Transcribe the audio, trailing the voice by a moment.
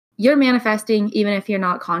you're manifesting even if you're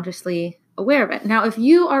not consciously aware of it. Now, if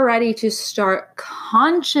you are ready to start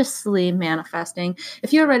consciously manifesting,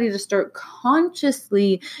 if you're ready to start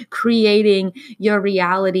consciously creating your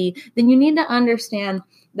reality, then you need to understand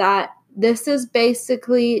that this is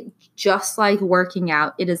basically just like working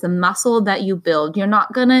out. It is a muscle that you build. You're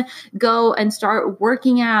not going to go and start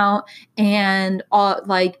working out and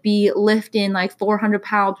be lifting like 400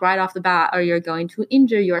 pounds right off the bat, or you're going to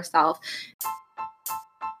injure yourself.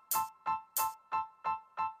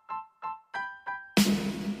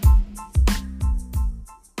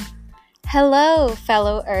 Hello,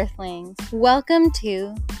 fellow Earthlings. Welcome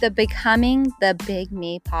to the Becoming the Big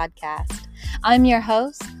Me podcast. I'm your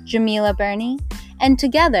host, Jamila Burney, and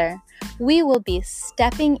together we will be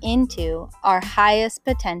stepping into our highest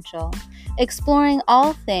potential, exploring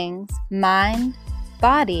all things mind,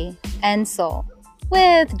 body, and soul,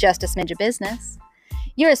 with just a smidge of business.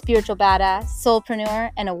 You're a spiritual badass,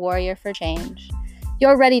 soulpreneur, and a warrior for change.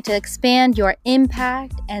 You're ready to expand your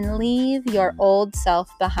impact and leave your old self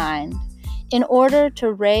behind, in order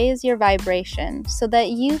to raise your vibration so that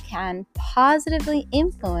you can positively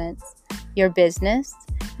influence your business,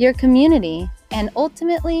 your community, and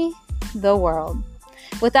ultimately the world.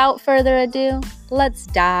 Without further ado, let's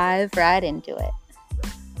dive right into it.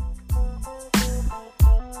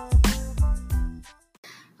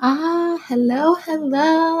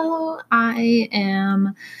 Hello. I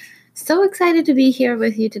am so excited to be here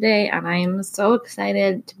with you today, and I am so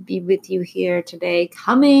excited to be with you here today,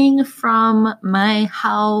 coming from my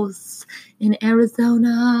house in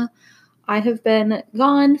Arizona. I have been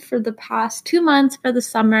gone for the past 2 months for the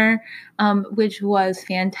summer, which was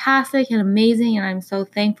fantastic and amazing, and I'm so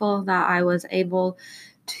thankful that I was able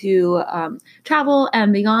to travel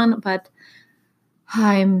and be gone, but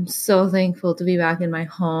I'm so thankful to be back in my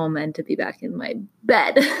home and to be back in my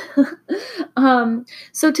bed.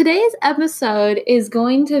 So today's episode is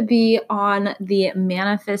going to be on the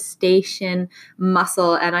manifestation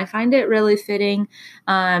muscle, and I find it really fitting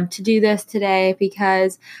to do this today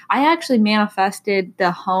because I actually manifested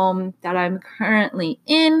the home that I'm currently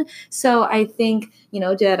in. So I think,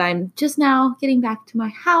 that I'm just now getting back to my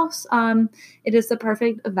house. It is the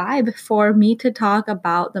perfect vibe for me to talk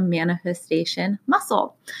about the manifestation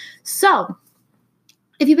muscle. So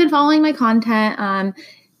if you've been following my content,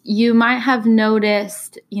 you might have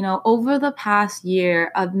noticed, over the past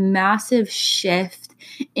year, a massive shift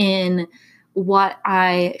in what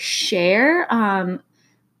I share.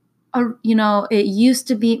 It used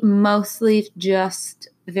to be mostly just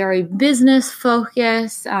very business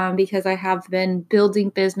focused because I have been building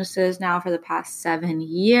businesses now for the past 7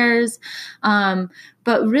 years.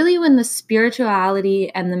 But really when the spirituality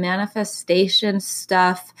and the manifestation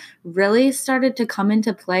stuff really started to come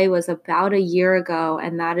into play was about a year ago.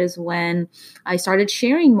 And that is when I started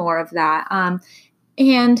sharing more of that.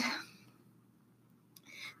 And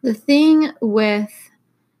the thing with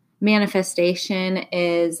manifestation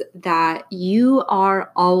is that you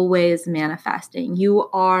are always manifesting. You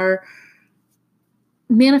are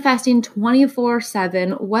manifesting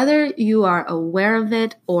 24/7, whether you are aware of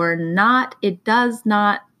it or not. It does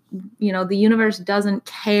not, the universe doesn't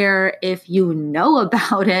care if you know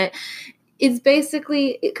about it. It's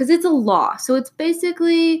basically, because it's a law. So it's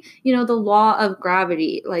basically, the law of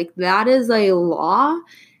gravity. Like, that is a law.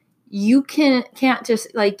 You can't just,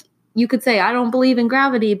 you could say, I don't believe in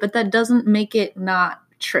gravity, but that doesn't make it not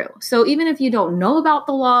true. So even if you don't know about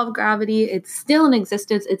the law of gravity, it's still in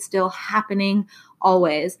existence. It's still happening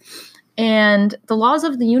always. And the laws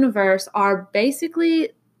of the universe are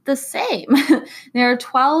basically the same. There are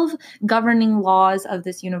 12 governing laws of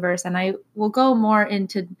this universe, and I will go more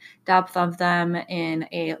into depth of them in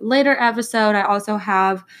a later episode. I also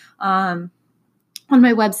have on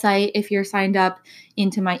my website, if you're signed up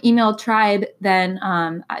into my email tribe, then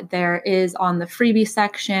there is on the freebie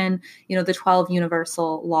section, the 12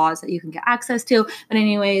 universal laws that you can get access to. But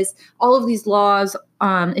anyways, all of these laws,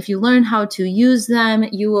 if you learn how to use them,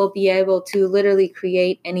 you will be able to literally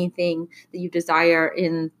create anything that you desire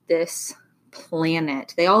in this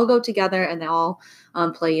planet. They all go together and they all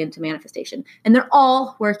play into manifestation. And they're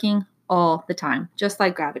all working all the time, just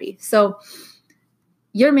like gravity. So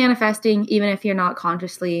you're manifesting even if you're not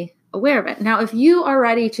consciously aware of it. Now, if you are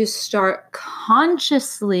ready to start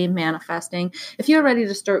consciously manifesting, if you're ready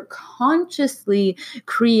to start consciously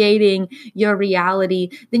creating your reality,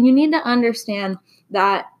 then you need to understand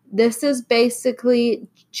that this is basically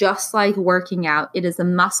just like working out. It is a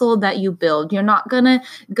muscle that you build. You're not going to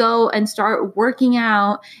go and start working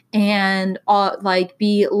out and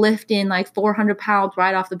be lifting like 400 pounds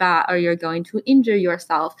right off the bat, or you're going to injure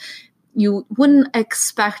yourself. you wouldn't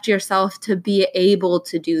expect yourself to be able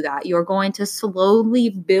to do that. You're going to slowly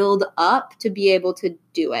build up to be able to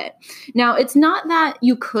do it. Now, it's not that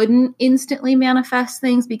you couldn't instantly manifest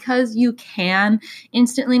things, because you can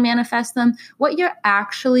instantly manifest them. What you're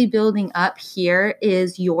actually building up here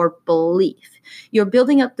is your belief. You're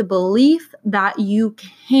building up the belief that you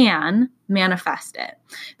can manifest it,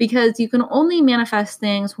 because you can only manifest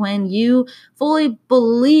things when you fully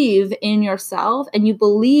believe in yourself and you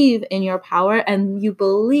believe in your power and you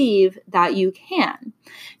believe that you can.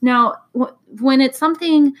 Now, when it's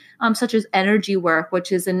something such as energy work,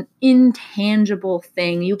 which is an intangible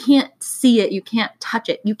thing, you can't see it, you can't touch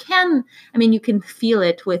it. You can feel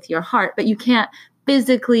it with your heart, but you can't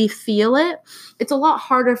physically feel it. It's a lot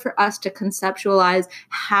harder for us to conceptualize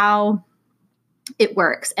how it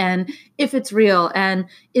works and if it's real, and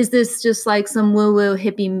is this just like some woo-woo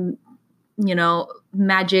hippie,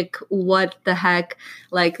 magic, what the heck?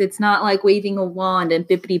 Like, it's not like waving a wand and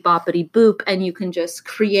bippity boppity boop and you can just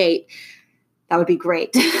create. That would be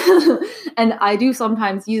great. And I do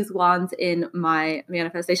sometimes use wands in my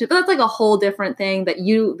manifestation, but that's like a whole different thing that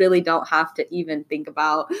you really don't have to even think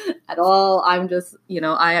about at all. I'm just,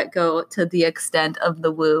 I go to the extent of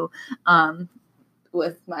the woo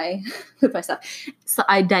with my stuff. So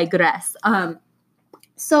I digress.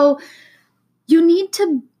 So you need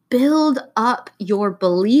to build up your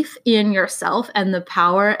belief in yourself and the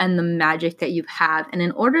power and the magic that you have. And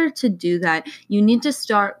in order to do that, you need to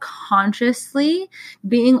start consciously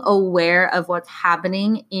being aware of what's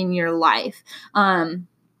happening in your life.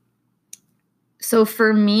 So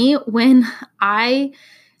for me, when I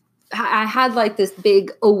had like this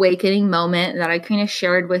big awakening moment that I kind of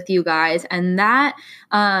shared with you guys, and that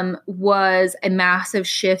was a massive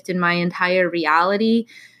shift in my entire reality.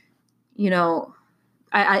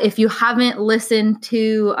 If you haven't listened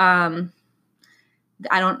to, I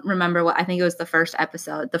don't remember I think it was the first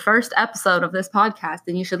episode of this podcast,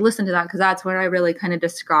 then you should listen to that, because that's where I really kind of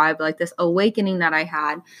described like this awakening that I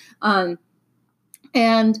had.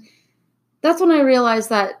 And that's when I realized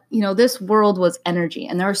that, this world was energy,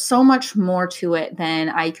 and there was so much more to it than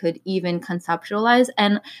I could even conceptualize.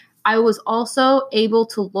 And I was also able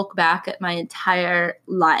to look back at my entire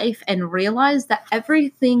life and realize that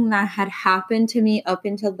everything that had happened to me up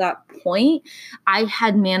until that point, I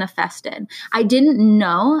had manifested. I didn't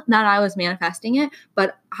know that I was manifesting it,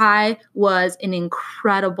 but I was an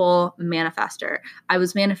incredible manifester. I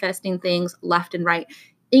was manifesting things left and right,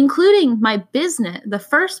 including my business, the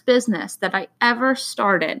first business that I ever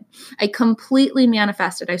started. I completely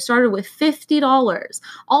manifested. I started with $50.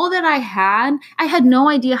 All that I had no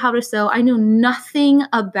idea how to sew. I knew nothing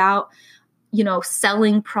about,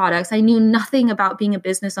 selling products. I knew nothing about being a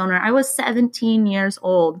business owner. I was 17 years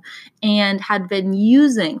old and had been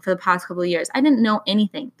using for the past couple of years. I didn't know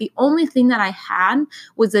anything. The only thing that I had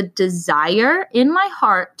was a desire in my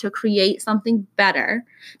heart to create something better,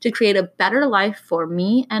 to create a better life for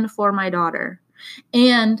me and for my daughter.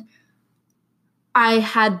 And I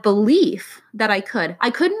had belief that I could. I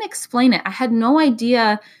couldn't explain it. I had no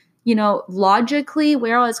idea, logically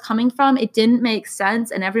where I was coming from. It didn't make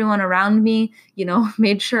sense. And everyone around me,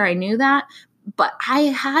 made sure I knew that. But I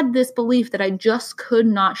had this belief that I just could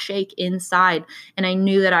not shake inside. And I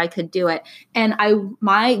knew that I could do it. And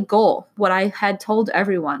my goal, what I had told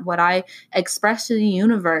everyone, what I expressed to the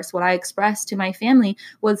universe, what I expressed to my family,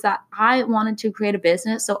 was that I wanted to create a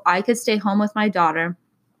business so I could stay home with my daughter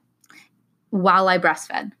while I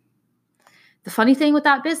breastfed. The funny thing with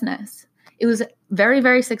that business, it was very,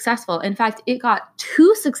 very successful. In fact, it got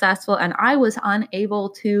too successful and I was unable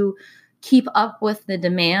to keep up with the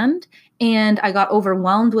demand, and I got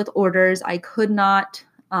overwhelmed with orders. I could not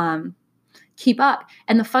keep up.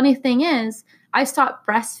 And the funny thing is, I stopped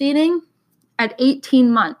breastfeeding at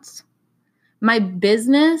 18 months. My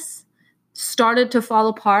business started to fall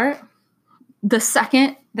apart the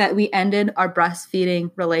second that we ended our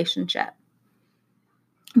breastfeeding relationship.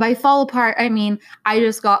 By fall apart, I mean, I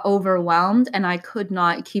just got overwhelmed and I could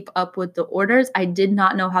not keep up with the orders. I did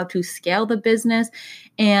not know how to scale the business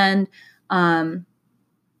and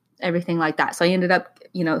everything like that. So I ended up,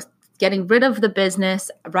 getting rid of the business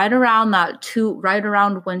right around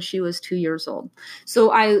when she was 2 years old.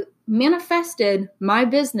 So I manifested my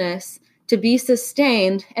business to be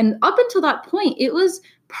sustained. And up until that point, it was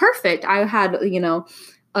perfect. I had,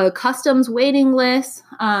 a customs waiting list.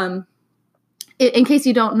 In case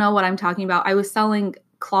you don't know what I'm talking about, I was selling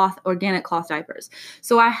organic cloth diapers.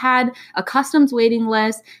 So I had a customs waiting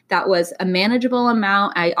list that was a manageable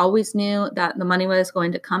amount. I always knew that the money was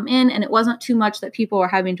going to come in, and it wasn't too much that people were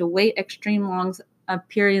having to wait extreme long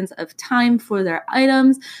periods of time for their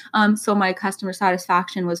items. So my customer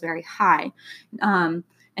satisfaction was very high. And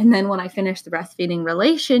then when I finished the breastfeeding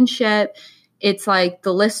relationship, it's like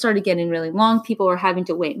the list started getting really long. People were having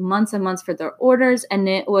to wait months and months for their orders. And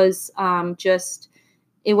it was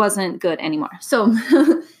it wasn't good anymore.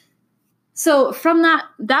 So from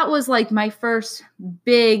that was like my first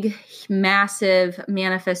big, massive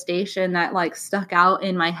manifestation that like stuck out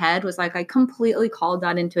in my head. Was like I completely called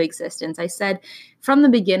that into existence. I said from the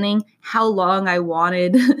beginning how long I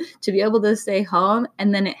wanted to be able to stay home,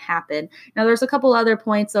 and then it happened. Now there's a couple other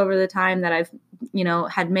points over the time that I've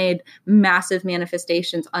had made massive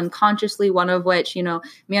manifestations unconsciously, one of which,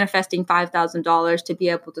 manifesting $5,000 to be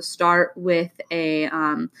able to start with a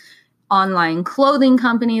online clothing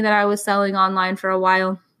company that I was selling online for a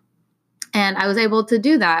while. And I was able to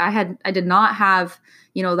do that. I did not have,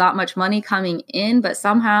 that much money coming in, but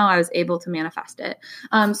somehow I was able to manifest it.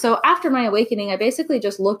 So after my awakening, I basically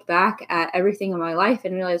just looked back at everything in my life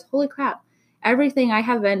and realized, holy crap, everything I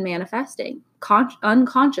have been manifesting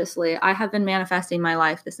unconsciously, I have been manifesting my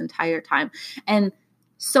life this entire time. And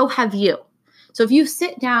so have you. So if you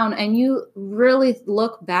sit down and you really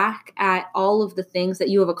look back at all of the things that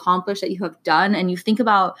you have accomplished, that you have done, and you think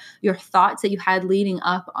about your thoughts that you had leading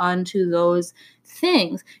up onto those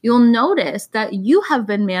things, you'll notice that you have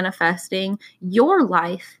been manifesting your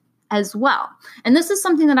life as well. And this is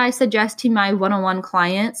something that I suggest to my one-on-one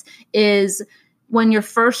clients is when you're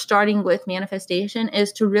first starting with manifestation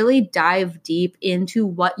is to really dive deep into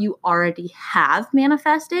what you already have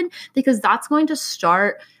manifested, because that's going to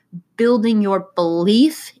start building your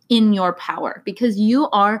belief in your power, because you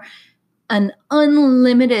are an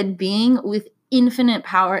unlimited being with infinite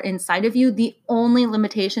power inside of you. The only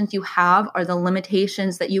limitations you have are the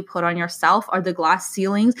limitations that you put on yourself, are the glass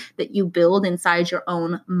ceilings that you build inside your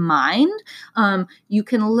own mind. You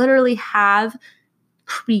can literally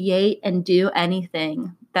create and do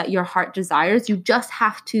anything that your heart desires. You just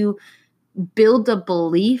have to build a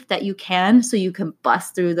belief that you can, so you can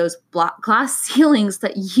bust through those glass ceilings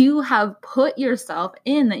that you have put yourself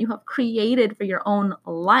in, that you have created for your own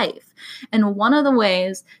life. And one of the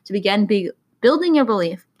ways to begin building your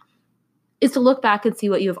belief is to look back and see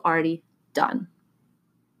what you have already done.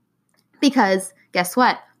 Because guess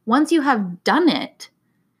what? Once you have done it,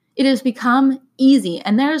 it has become easy,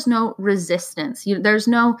 and there's no resistance. There's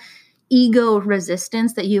no ego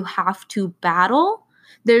resistance that you have to battle.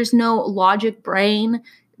 There's no logic brain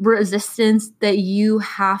resistance that you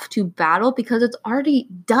have to battle, because it's already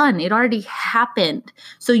done. It already happened.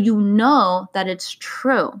 So you know that it's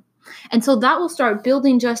true. And so that will start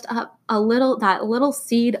building just up that little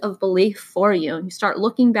seed of belief for you. You start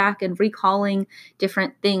looking back and recalling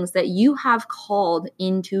different things that you have called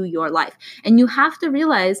into your life. And you have to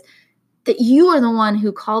realize that you are the one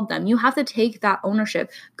who called them. You have to take that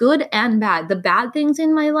ownership, good and bad. The bad things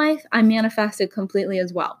in my life, I manifested completely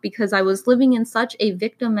as well, because I was living in such a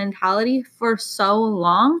victim mentality for so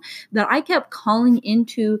long that I kept calling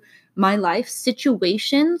into my life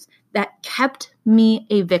situations that kept me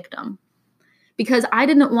a victim, because I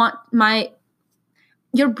didn't want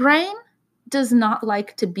your brain does not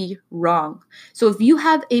like to be wrong. So if you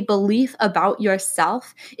have a belief about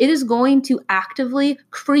yourself, it is going to actively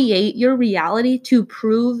create your reality to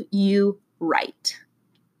prove you right.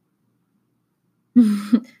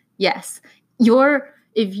 Yes.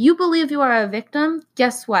 If you believe you are a victim,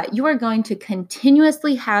 guess what? You are going to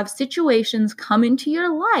continuously have situations come into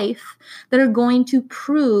your life that are going to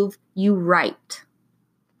prove you right.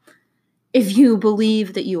 If you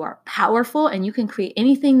believe that you are powerful and you can create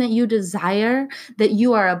anything that you desire, that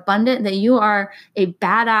you are abundant, that you are a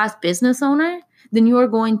badass business owner, then you are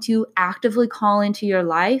going to actively call into your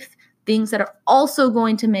life things that are also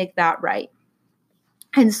going to make that right.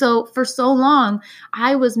 And so for so long,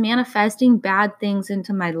 I was manifesting bad things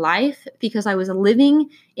into my life because I was living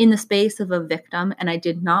in the space of a victim and I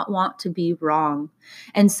did not want to be wrong.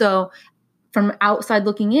 And so from outside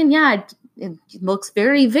looking in, it looks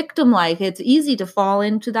very victim-like. It's easy to fall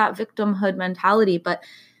into that victimhood mentality, but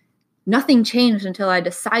nothing changed until I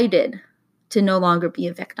decided to no longer be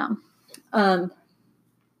a victim.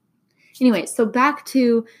 Anyway, so back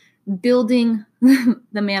to building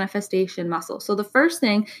the manifestation muscle. So the first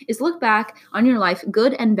thing is look back on your life,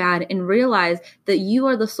 good and bad, and realize that you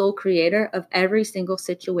are the sole creator of every single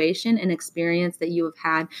situation and experience that you have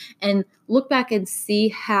had. And look back and see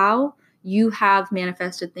how you have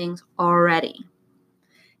manifested things already.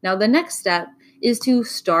 Now, the next step is to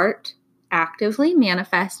start actively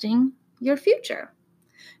manifesting your future.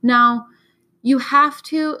 Now, you have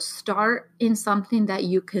to start in something that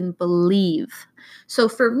you can believe. So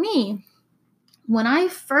for me, when I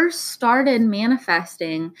first started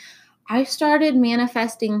manifesting, I started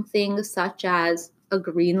manifesting things such as a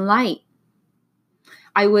green light.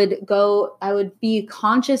 I would be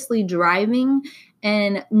consciously driving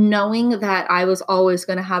and knowing that I was always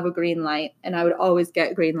going to have a green light, and I would always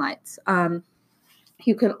get green lights.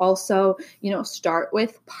 You can also, start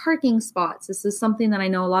with parking spots. This is something that I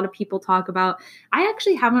know a lot of people talk about. I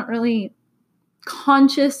actually haven't really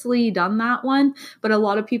consciously done that one, but a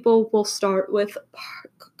lot of people will start with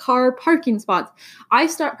car parking spots. I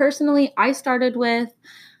started with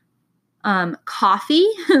coffee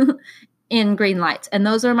and green lights, and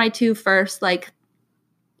those are my two first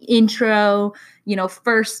intro,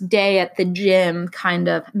 first day at the gym kind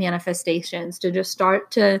of manifestations, to just start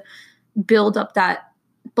to build up that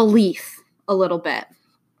belief a little bit.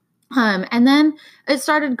 And then it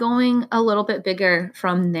started going a little bit bigger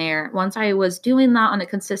from there. Once I was doing that on a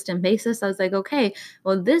consistent basis, I was like, okay,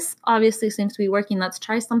 well, this obviously seems to be working. Let's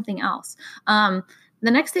try something else. The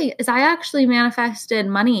next thing is I actually manifested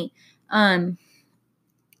money. I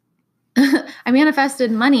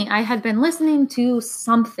manifested money. I had been listening to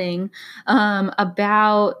something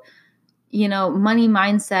about, money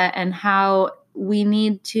mindset and how we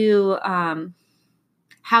need to,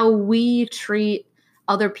 how we treat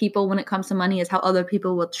other people when it comes to money is how other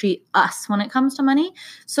people will treat us when it comes to money.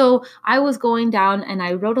 So I was going down and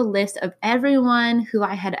I wrote a list of everyone who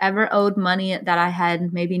I had ever owed money that I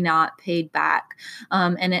had maybe not paid back.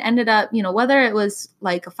 And it ended up, whether it was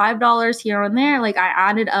like $5 here and there, I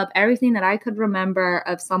added up everything that I could remember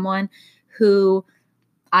of someone who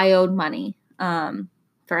I owed money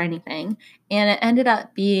for anything. And it ended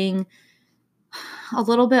up being a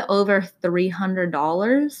little bit over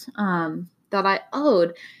 $300 that I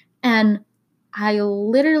owed. And I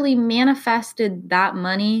literally manifested that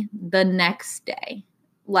money the next day.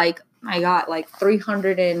 I got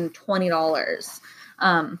 $320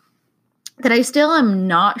 that I still am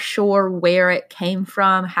not sure where it came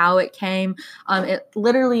from, how it came. It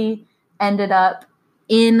literally ended up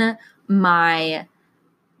in my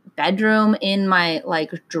bedroom, in my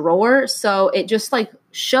drawer. So it just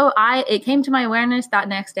it came to my awareness that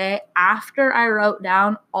next day after I wrote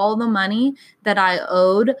down all the money that I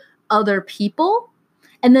owed other people.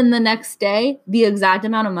 And then the next day, the exact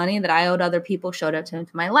amount of money that I owed other people showed up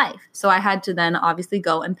into my life. So I had to then obviously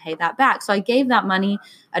go and pay that back. So I gave that money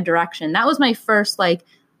a direction. That was my first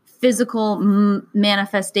physical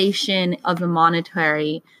manifestation of the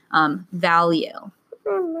monetary value.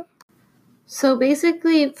 So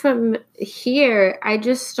basically from here, I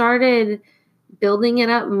just started building it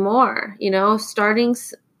up more,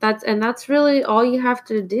 that's really all you have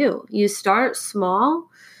to do. You start small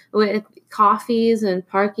with coffees and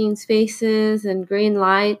parking spaces and green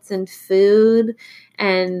lights and food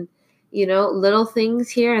and, little things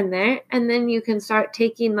here and there. And then you can start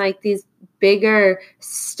taking these bigger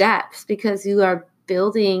steps because you are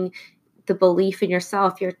building the belief in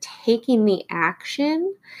yourself. You're taking the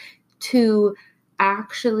action to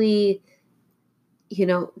actually,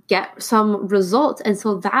 get some results. And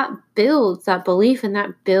so that builds that belief and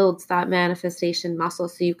that builds that manifestation muscle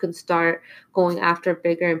so you can start going after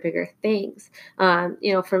bigger and bigger things.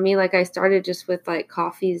 For me, I started just with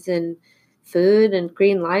coffees and food and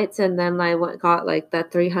green lights. And then I got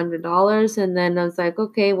that $300. And then I was like,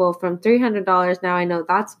 okay, well, from $300 now I know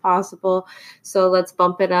that's possible. So let's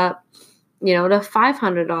bump it up, to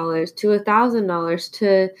 $500, to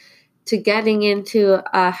 $1,000, to getting into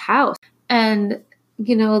a house. And,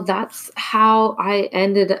 that's how I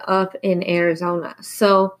ended up in Arizona.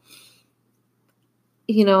 So,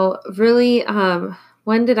 really,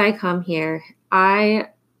 when did I come here? I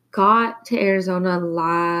got to Arizona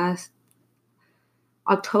last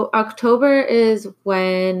October is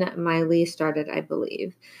when my lease started, I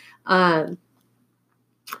believe. And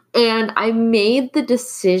I made the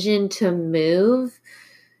decision to move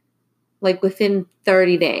within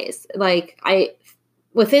 30 days.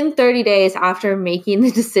 Within 30 days after making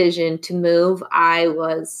the decision to move, I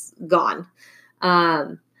was gone.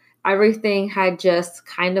 Everything had just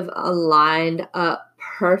kind of aligned up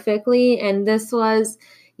perfectly. And this was,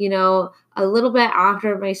 a little bit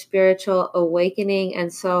after my spiritual awakening.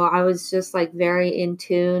 And so I was just very in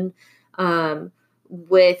tune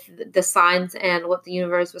with the signs and what the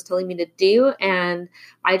universe was telling me to do. And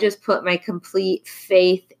I just put my complete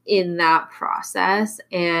faith in that process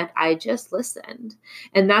and I just listened.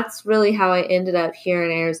 And that's really how I ended up here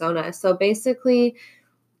in Arizona. So basically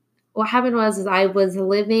what happened was I was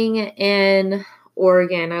living in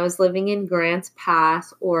Oregon. I was living in Grants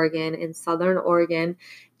Pass, Oregon, in Southern Oregon.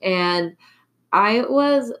 And I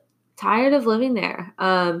was tired of living there.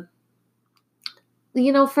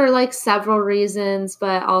 for like several reasons,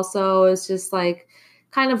 but also it's just like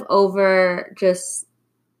kind of over just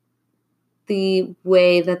the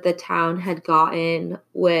way that the town had gotten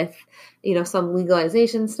with, some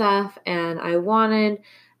legalization stuff. And I wanted,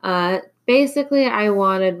 basically, I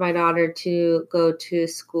wanted my daughter to go to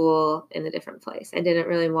school in a different place. I didn't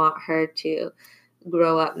really want her to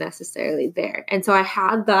grow up necessarily there. And so I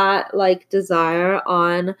had that like desire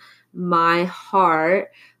on my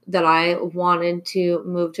heart that I wanted to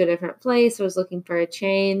move to a different place. I was looking for a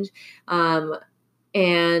change.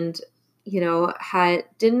 And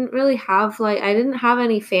didn't really have I didn't have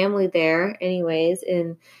any family there anyways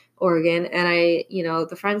in Oregon. And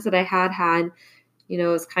the friends that I had, it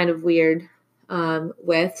was kind of weird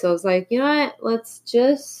with. So I was like, you know what, let's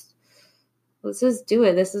just do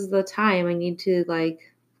it. This is the time I need to like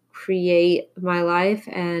create my life.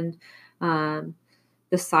 And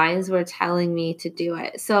the signs were telling me to do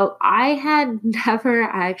it. So I had never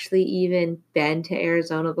actually even been to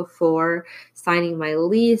Arizona before signing my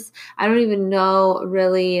lease. I don't even know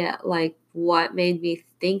really like what made me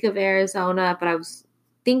think of Arizona, but I was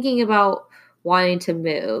thinking about wanting to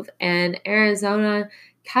move, and Arizona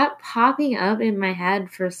kept popping up in my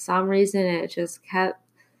head for some reason. It just kept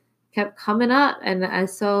coming up. And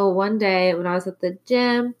so one day when I was at the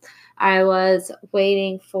gym, I was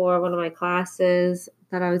waiting for one of my classes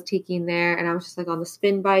that I was taking there, and I was just like on the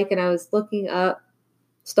spin bike, and I was looking up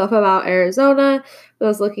stuff about Arizona. I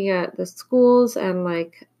was looking at the schools and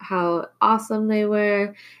like how awesome they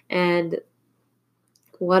were and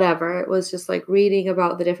whatever. It was just like reading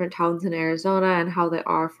about the different towns in Arizona and how they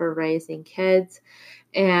are for raising kids.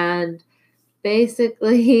 And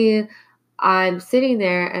basically I'm sitting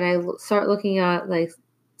there and I start looking at like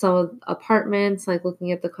some apartments, like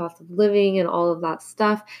looking at the cost of living and all of that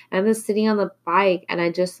stuff. And I'm just sitting on the bike and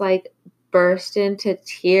I just like burst into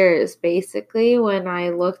tears basically when I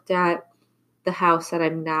looked at the house that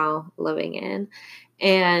I'm now living in.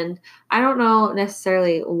 And I don't know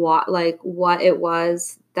necessarily what it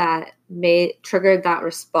was that triggered that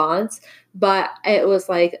response, but it was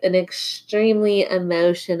like an extremely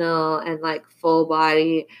emotional and like full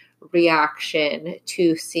body reaction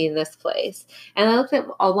to seeing this place. And I looked at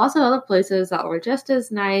lots of other places that were just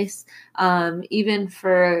as nice, even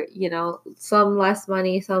for, some less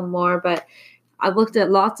money, some more. But I looked at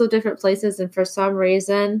lots of different places, and for some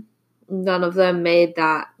reason, none of them made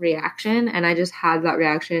that reaction. And I just had that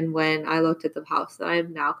reaction when I looked at the house that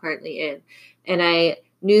I'm now currently in. And I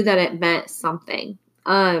knew that it meant something.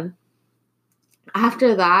 After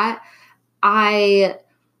that, I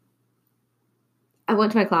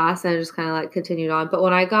went to my class and I just kind of like continued on. But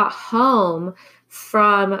when I got home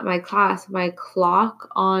from my class, my clock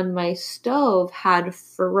on my stove had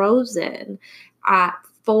frozen at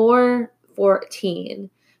 4:14,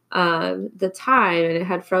 the time, and it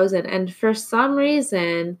had frozen. And for some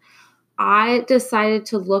reason, I decided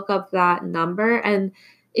to look up that number. And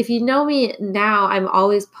if you know me now, I'm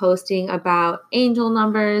always posting about angel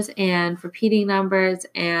numbers and repeating numbers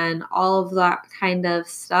and all of that kind of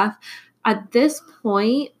stuff. At this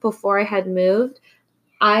point, before I had moved,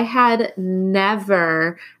 I had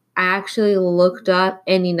never actually looked up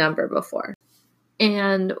any number before.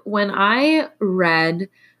 And when I read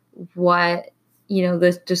what,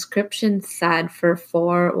 the description said for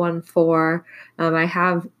 414, I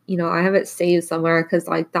have it saved somewhere because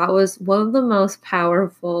like that was one of the most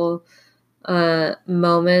powerful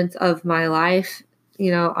moments of my life,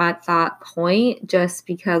 at that point, just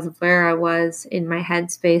because of where I was in my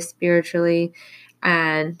headspace spiritually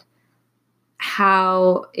and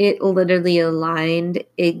how it literally aligned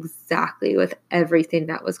exactly with everything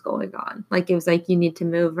that was going on. Like it was like, you need to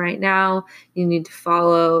move right now. You need to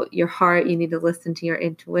follow your heart. You need to listen to your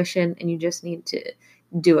intuition, and you just need to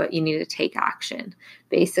do it. You need to take action,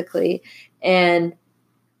 basically. And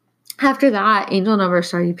after that, angel numbers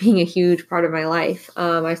started being a huge part of my life.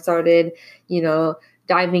 I started,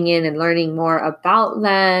 diving in and learning more about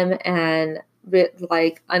them, and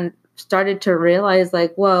started to realize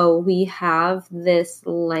like, whoa, we have this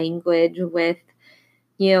language with,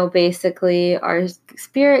 basically our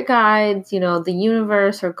spirit guides, the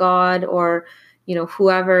universe or God, or,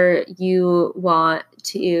 whoever you want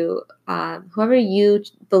to, whoever you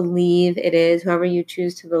believe it is, whoever you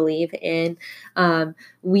choose to believe in,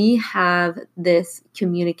 we have this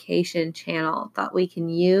communication channel that we can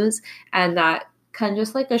use, and that can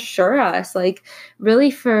just like assure us. Like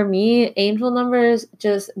really, for me, angel numbers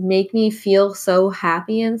just make me feel so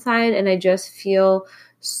happy inside, and I just feel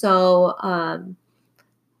so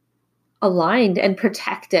aligned and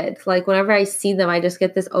protected. Like whenever I see them, I just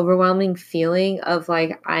get this overwhelming feeling of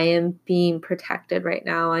like, I am being protected right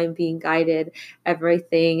now. I'm being guided.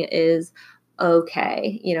 Everything is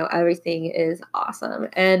okay. Everything is awesome.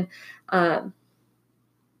 And,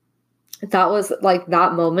 that was like,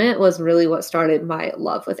 that moment was really what started my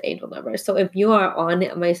love with angel numbers. So if you are on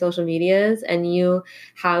my social medias and you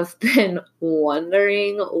have been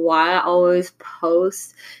wondering why I always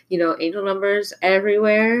post, angel numbers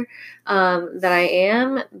everywhere, that I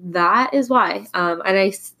am, that is why.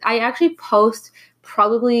 And I actually post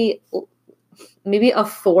probably maybe a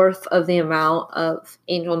fourth of the amount of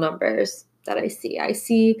angel numbers that I see. I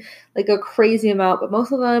see like a crazy amount, but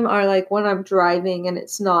most of them are like when I'm driving and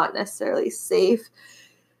it's not necessarily safe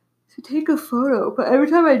to take a photo. But every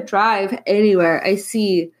time I drive anywhere, I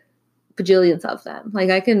see bajillions of them. Like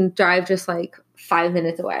I can drive just like 5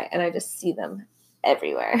 minutes away and I just see them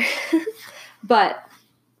everywhere. But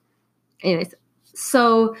anyways,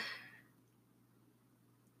 so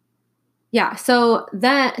yeah, so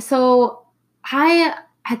I,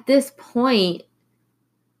 at this point,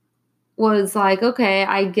 was like, okay,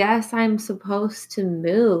 I guess I'm supposed to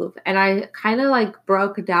move. And I kind of like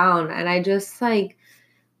broke down and I just like,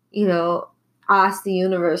 asked the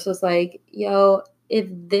universe, was like, yo, if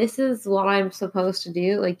this is what I'm supposed to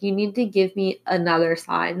do, like you need to give me another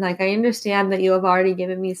sign. Like I understand that you have already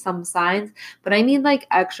given me some signs, but I need like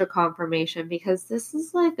extra confirmation because this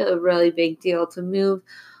is like a really big deal to move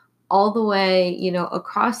all the way,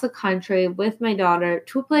 across the country with my daughter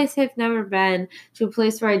to a place I've never been, to a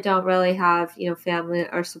place where I don't really have, family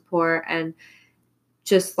or support, and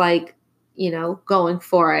just like, going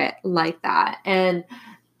for it like that. And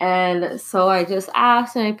so I just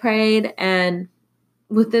asked and I prayed, and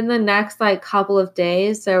within the next like couple of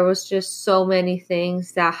days, there was just so many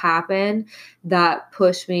things that happened that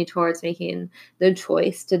pushed me towards making the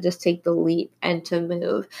choice to just take the leap and to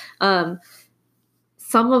move.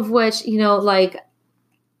 Some of which, like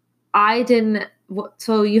I didn't,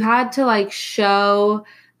 so you had to like show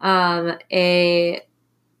a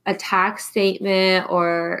tax statement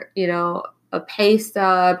or, a pay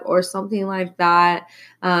stub or something like that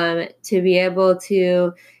to be able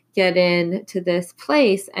to get into this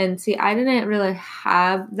place. And see, I didn't really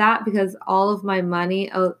have that because all of my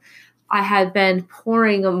money, I had been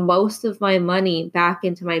pouring most of my money back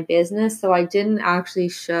into my business. So I didn't actually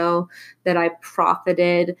show that I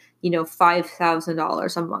profited,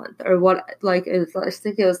 $5,000 a month or what, like, I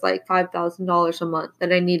think it was like $5,000 a month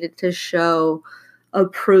that I needed to show a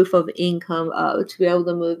proof of income of to be able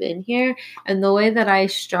to move in here. And the way that I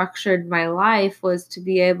structured my life was to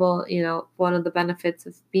be able, one of the benefits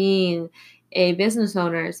of being a business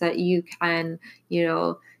owner is that you can,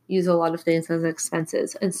 use a lot of things as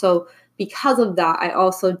expenses. And so because of that, I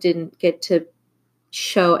also didn't get to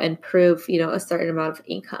show and prove, a certain amount of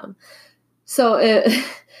income. So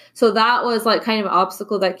so that was like kind of an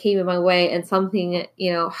obstacle that came in my way, and something,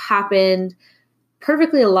 happened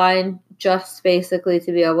perfectly aligned just basically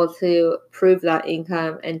to be able to prove that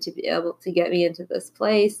income and to be able to get me into this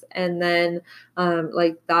place. And then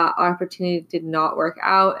like that opportunity did not work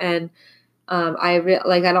out. And I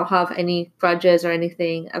don't have any grudges or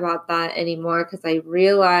anything about that anymore because I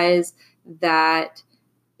realized that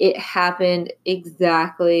it happened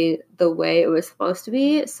exactly the way it was supposed to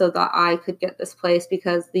be so that I could get this place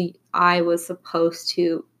because I was supposed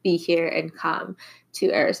to be here and come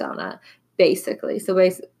to Arizona, basically. So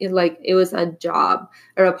basically, like it was a job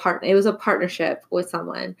or it was a partnership with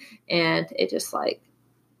someone, and it just like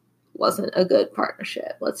wasn't a good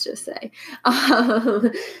partnership, let's just say.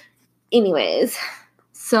 Anyways,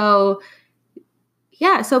 so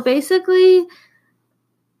yeah, so basically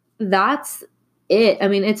that's it. I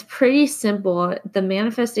mean, it's pretty simple. The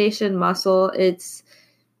manifestation muscle, it's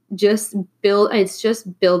just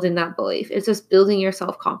building that belief. It's just building your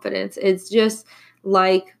self-confidence. It's just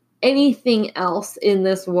like anything else in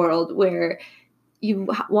this world where you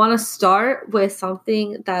want to start with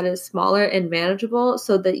something that is smaller and manageable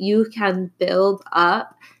so that you can build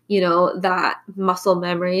up, that muscle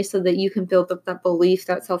memory, so that you can build up that belief,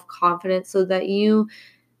 that self-confidence, so that you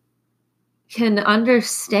can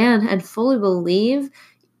understand and fully believe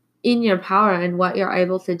in your power and what you're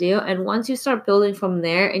able to do. And once you start building from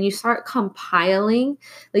there and you start compiling,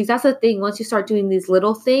 like that's the thing, once you start doing these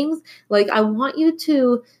little things, like I want you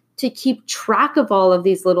to keep track of all of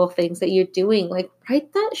these little things that you're doing. Like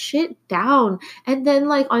write that shit down. And then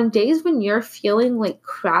like on days when you're feeling like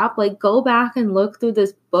crap, like go back and look through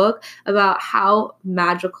this book about how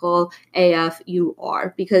magical AF you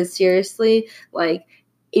are. Because seriously, like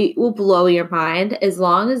it will blow your mind as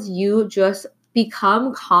long as you just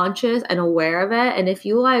become conscious and aware of it. And if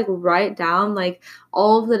you like write down like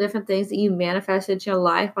all of the different things that you manifest into your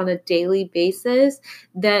life on a daily basis,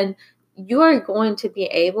 then you are going to be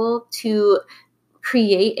able to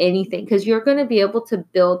create anything, because you're going to be able to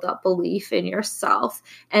build up belief in yourself.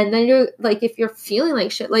 And then you're like, if you're feeling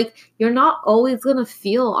like shit, like you're not always going to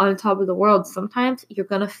feel on top of the world. Sometimes you're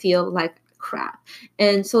going to feel like crap.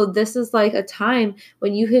 And so this is like a time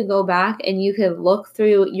when you can go back and you can look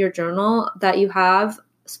through your journal that you have,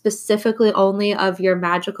 specifically only of your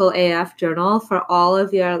magical AF journal, for all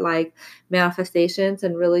of your like manifestations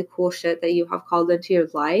and really cool shit that you have called into your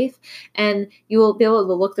life. And you will be able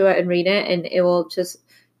to look through it and read it, and it will just,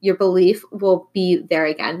 your belief will be there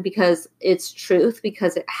again, because it's truth,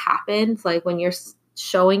 because it happened. Like when you're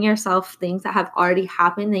showing yourself things that have already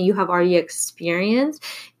happened, that you have already experienced,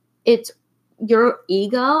 it's your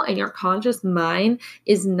ego and your conscious mind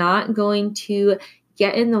is not going to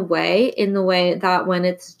get in the way that when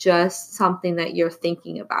it's just something that you're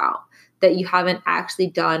thinking about that you haven't actually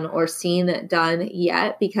done or seen it done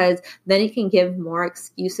yet, because then it can give more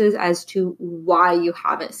excuses as to why you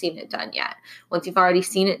haven't seen it done yet. Once you've already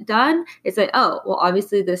seen it done, it's like, oh, well,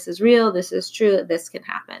 obviously this is real, this is true, this can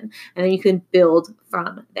happen. And then you can build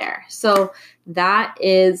from there. So that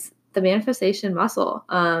is the manifestation muscle.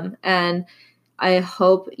 And I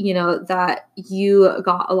hope, that you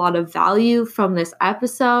got a lot of value from this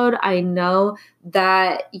episode. I know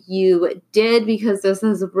that you did, because this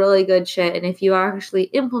is really good shit. And if you actually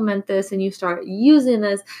implement this and you start using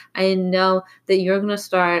this, I know that you're going to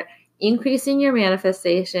start increasing your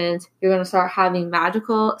manifestations. You're going to start having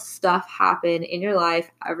magical stuff happen in your life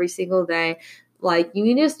every single day. Like you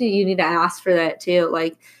need to ask for that too.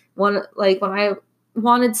 Like when I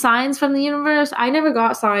wanted signs from the universe, I never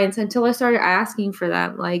got signs until I started asking for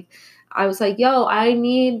them. Like I was like, yo, I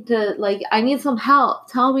need some help.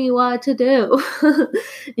 Tell me what to do.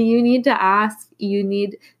 You need to ask, you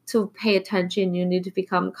need to pay attention, you need to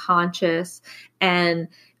become conscious and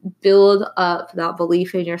build up that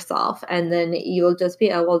belief in yourself. And then you'll just be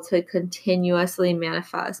able to continuously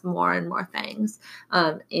manifest more and more things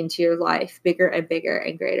into your life, bigger and bigger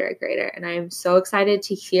and greater and greater. And I am so excited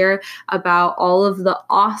to hear about all of the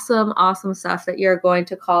awesome stuff that you're going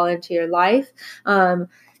to call into your life.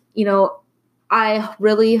 I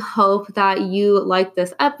really hope that you liked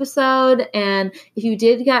this episode. And if you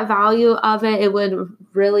did get value of it, it would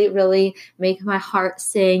really, really make my heart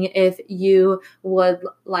sing if you would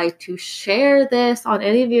like to share this on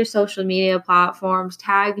any of your social media platforms.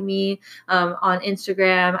 Tag me on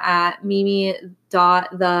Instagram at mimi.the.genie.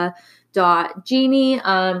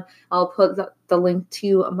 I'll put the link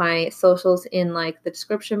to my socials in like the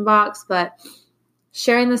description box. But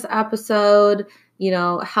sharing this episode,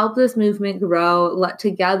 help this movement grow.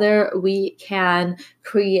 Together we can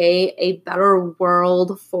create a better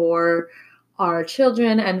world for our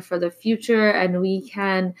children and for the future. And we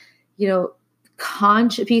can,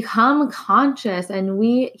 become conscious, and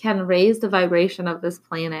we can raise the vibration of this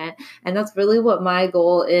planet. And that's really what my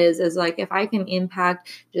goal is like, if I can impact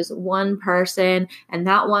just one person, and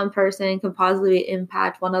that one person can positively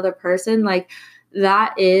impact one other person, like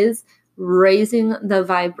that is raising the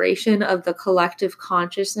vibration of the collective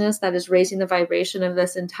consciousness that is raising the vibration of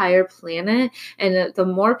this entire planet. And the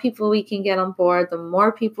more people we can get on board, the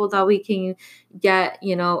more people that we can get,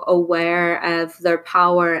 aware of their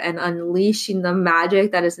power and unleashing the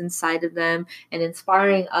magic that is inside of them and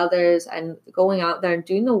inspiring others and going out there and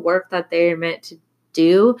doing the work that they're meant to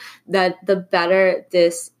do, that the better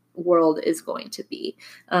this world is going to be.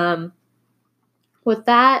 With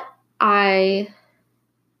that, I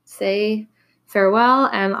say farewell,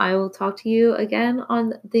 and I will talk to you again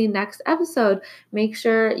on the next episode. Make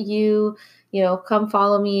sure you come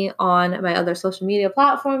follow me on my other social media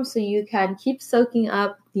platforms so you can keep soaking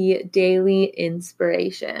up the daily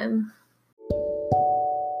inspiration.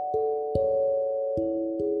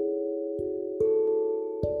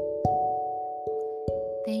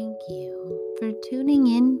 Thank you for tuning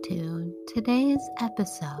into today's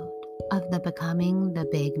episode of the Becoming the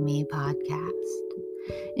Big Me podcast.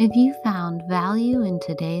 If you found value in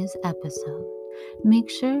today's episode, make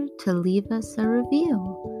sure to leave us a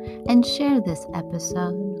review and share this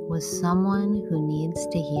episode with someone who needs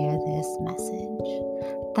to hear this message.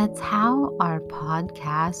 That's how our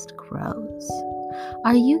podcast grows.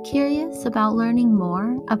 Are you curious about learning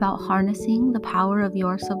more about harnessing the power of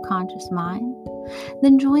your subconscious mind?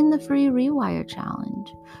 Then join the free Rewire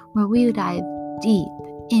Challenge, where we dive deep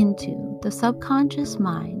into the subconscious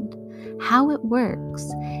mind, how it works,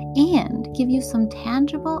 and give you some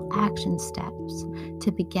tangible action steps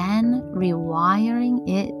to begin rewiring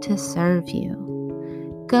it to serve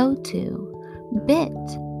you. Go to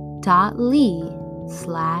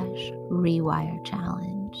bit.ly/rewire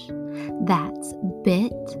challenge. That's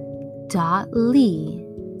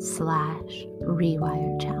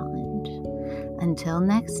bit.ly/rewire challenge. Until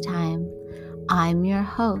next time, I'm your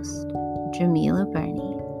host, Jamila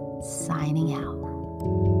Burney, signing out.